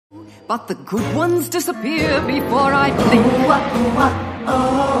but the good ones disappear before I blink.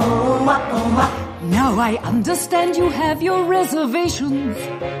 Now I understand you have your reservations.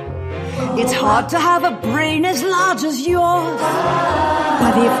 It's hard to have a brain as large as yours.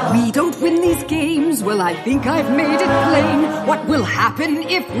 But if we don't win these games, well, I think I've made it plain what will happen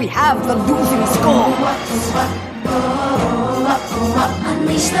if we have the losing score.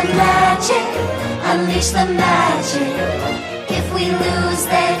 Unleash the magic, unleash the magic. If we lose,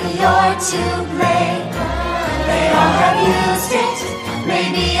 then you're to blame. They all have used it,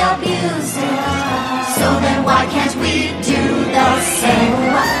 maybe abused it. So then why can't we do the same?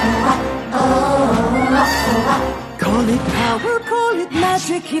 Call it power, call it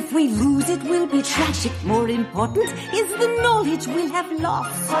magic. If we lose, it will be tragic. More important is the knowledge we'll have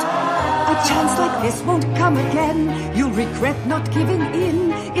lost. A chance like this won't come again. You'll regret not giving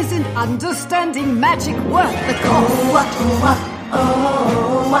in. Isn't understanding magic worth the cost?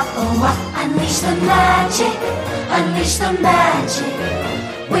 Unleash the magic, unleash the magic.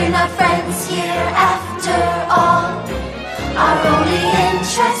 We're not friends here after all. Our only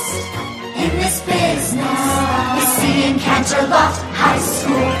interest in this business is seeing Canterlot High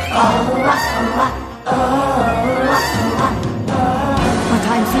School fall. What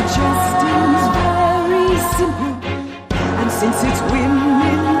I'm suggesting is very simple, and since it's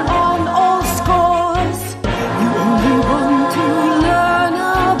win-win on all scores, you only want to learn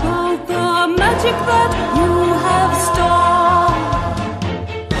about the magic that you have stored.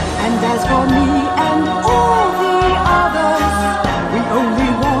 And as for me and all the others, we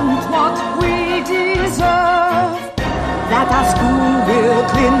only want what we deserve. That our school will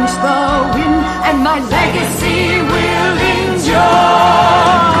clinch the win, and my legacy will endure.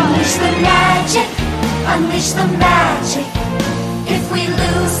 Unleash the magic, unleash the magic. If we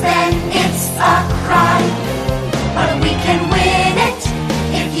lose, then it's a crime. But we can win it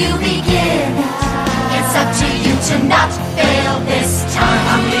if you begin it. It's up to you to not fail this time.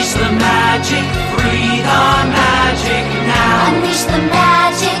 Unleash the magic, free the magic now. Unleash the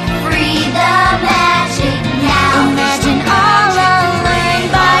magic, free the magic now. Imagine all alone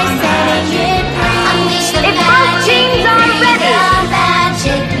by setting it free. Unleash the magic, both teams are free ready. the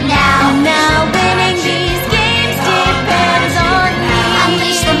magic now. Now winning these games depends on me.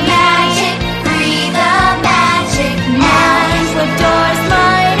 Unleash the magic, free the magic now. The doors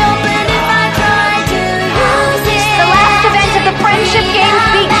might open if I try to use it. The last event of the Friendship Games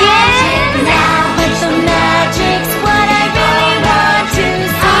begins now. But the magic's what I really want to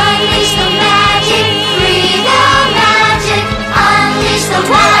see. Unleash the magic, free the magic. Unleash the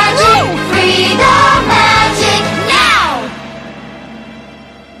magic, free the magic now.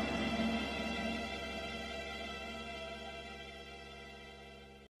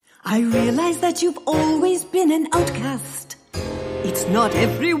 I realize that you've always been an outcast. It's not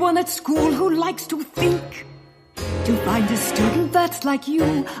everyone at school who likes to think. To find a student that's like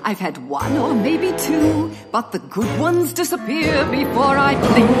you, I've had one or maybe two, but the good ones disappear before I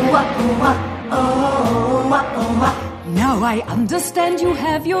blink. Now I understand you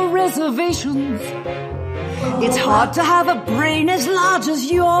have your reservations. It's hard to have a brain as large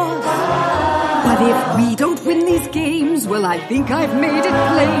as yours. But if we don't win these games, well, I think I've made it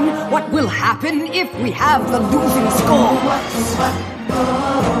plain what will happen if we have the losing score.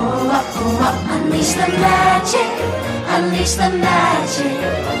 Unleash the magic, unleash the magic.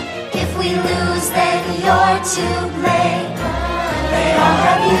 If we lose, then you're to blame. They all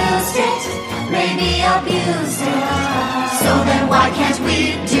have used it, maybe abused it. So then why can't we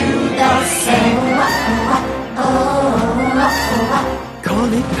do the same?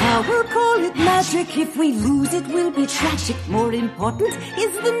 Call it power, call it magic. If we lose, it will be tragic. More important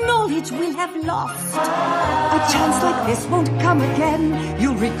is the knowledge we'll have lost. A chance like this won't come again.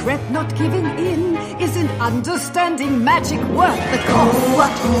 You'll regret not giving in. Isn't understanding magic worth the cost?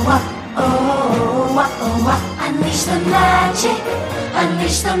 Unleash the magic,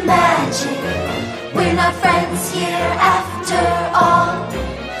 unleash the magic. We're not friends here after all.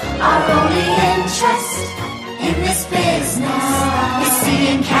 Our only interest in this business is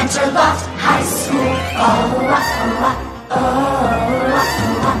seeing Canterlot High School fall.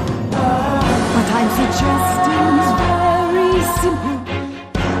 What I'm suggesting is very simple,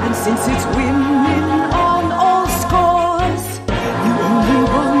 and since it's win-win on all scores, you only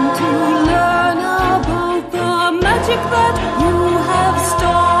want to learn about the magic that you have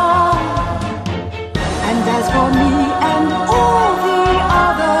stored. And as for me and all the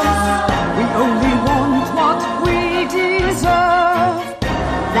others, we only want what we deserve.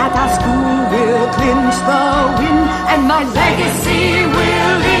 That our school will clinch the win, and my legacy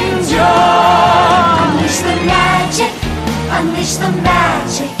will endure. Unleash the magic, unleash the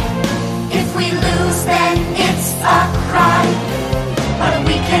magic.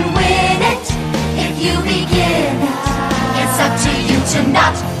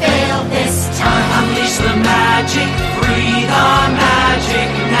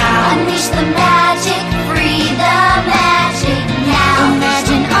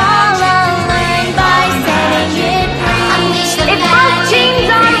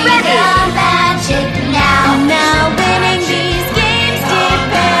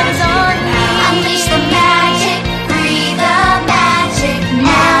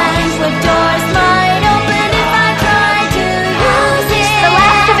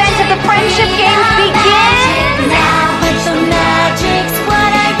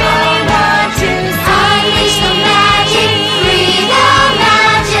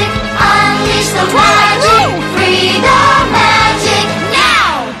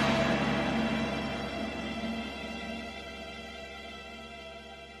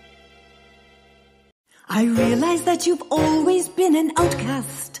 I realize that you've always been an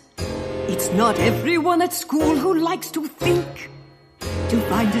outcast. It's not everyone at school who likes to think. To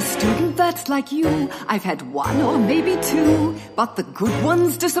find a student that's like you, I've had one or maybe two, but the good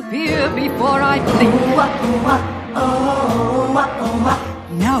ones disappear before I blink.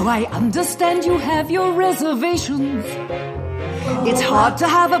 Now I understand you have your reservations. It's hard to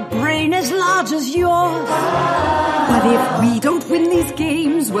have a brain as large as yours. But if we don't win these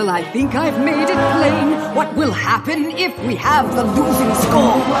games, well, I think I've made it plain what will happen if we have the losing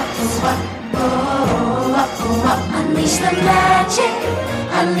score. Unleash the magic,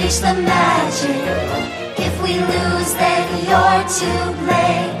 unleash the magic. If we lose, then you're to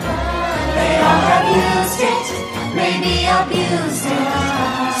blame. They all have used it, maybe abused it.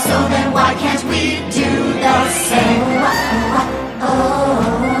 So then why can't we do the same?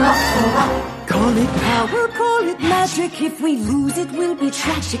 Call it power, call it magic. If we lose it, we'll be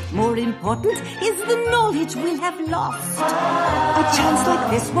tragic. More important is the knowledge we'll have lost. A chance like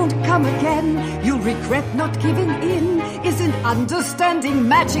this won't come again. You'll regret not giving in. Isn't understanding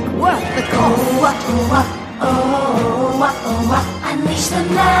magic worth the cost? Unleash the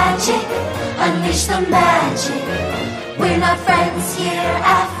magic, unleash the magic. We're not friends here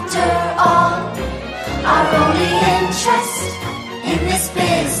after all. Our only interest in this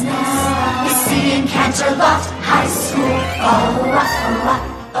business is seeing Canterlot High School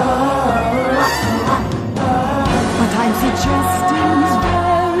What I'm suggesting is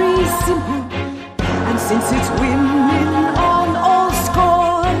very simple. And since it's winning on all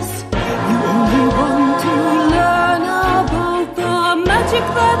scores, you only want to learn about the magic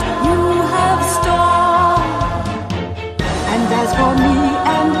that you have stored. And as for me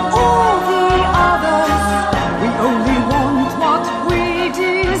and all the others, we only want what we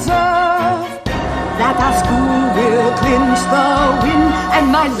deserve. That our school will clinch the win, and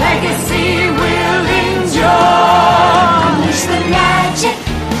my legacy will endure. Unleash the magic,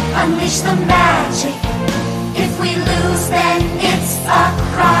 unleash the magic.